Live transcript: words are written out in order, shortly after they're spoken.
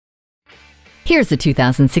Here's the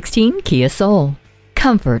 2016 Kia Soul.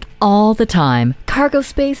 Comfort all the time, cargo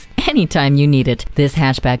space anytime you need it. This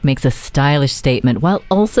hatchback makes a stylish statement while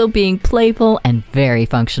also being playful and very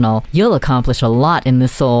functional. You'll accomplish a lot in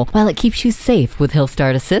this Soul while it keeps you safe with Hill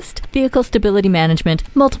Start Assist, vehicle stability management,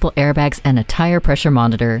 multiple airbags, and a tire pressure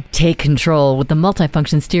monitor. Take control with the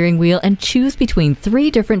multifunction steering wheel and choose between 3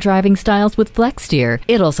 different driving styles with Flex Steer.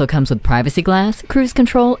 It also comes with privacy glass, cruise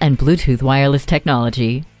control, and Bluetooth wireless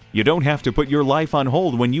technology. You don't have to put your life on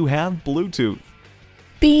hold when you have Bluetooth.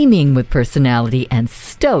 Beaming with personality and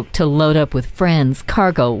stoked to load up with friends,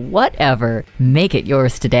 cargo, whatever. Make it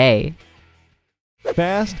yours today.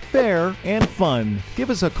 Fast, fair, and fun. Give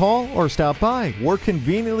us a call or stop by. We're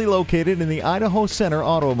conveniently located in the Idaho Center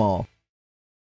Auto Mall.